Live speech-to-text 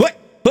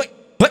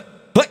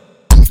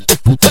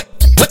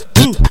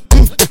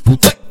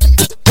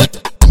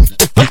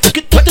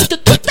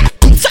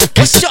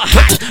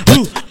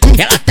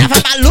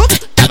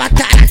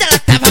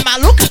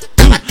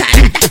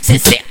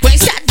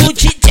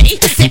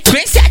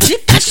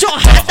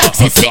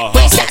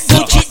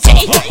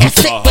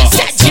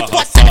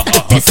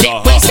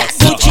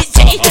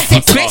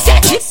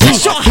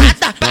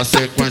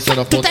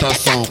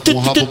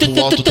rabo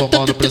pro alto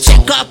tomando pressão.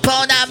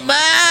 Copão na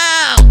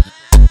mão,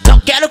 não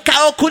quero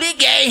caô com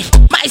ninguém,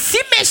 mas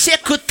se mexer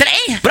com o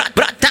trem,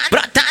 brota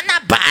na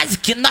base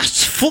que nós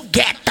te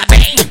fogueta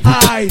bem.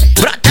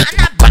 Brota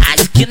na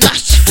base que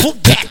nós te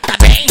fogueta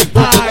bem.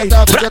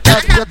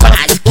 Brota na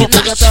base que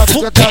nós te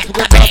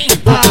fogueta bem.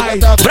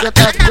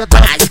 Brota na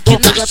base que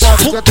nós te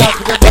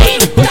fogueta bem.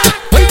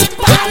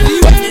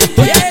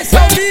 E aí,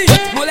 Selminho,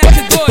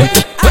 moleque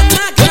doido, a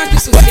máquina de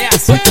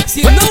sucesso.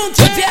 Se não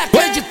tiver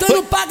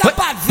acreditando, paga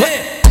pra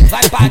ver.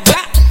 Vai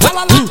pagar?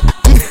 Fala lá.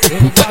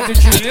 Eu não pago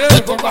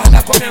dinheiro, vou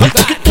guardar comentário.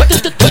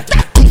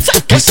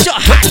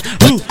 Cachorrada,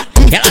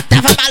 ela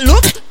tava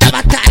maluca,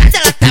 tava tarada,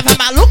 ela tava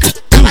maluca,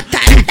 tava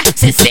tarada.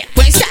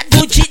 Sequência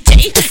do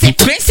DJ,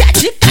 sequência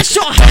de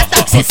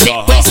cachorrada.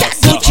 Sequência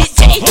do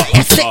DJ,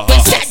 é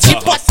sequência de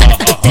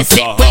botada.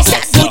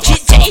 Sequência do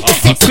DJ,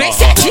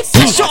 sequência de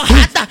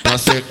cachorrada. Na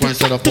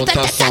sequência da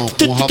botação,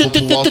 com rabo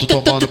pro alto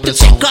tomando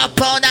pressão.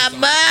 Copão na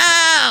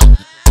mão,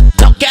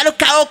 não quero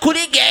caô com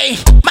ninguém,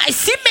 mas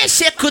se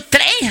mexer com o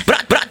trem,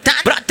 brota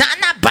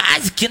na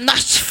base que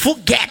nós te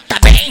fogueta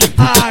bem.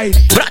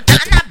 Brota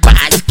na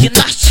base que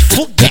nós te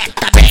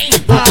fogueta bem.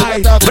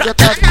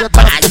 Brota na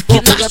base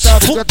que nós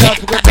te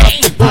fogueta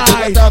bem.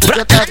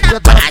 Brota na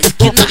base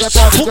que nós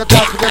te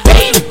fogueta bem.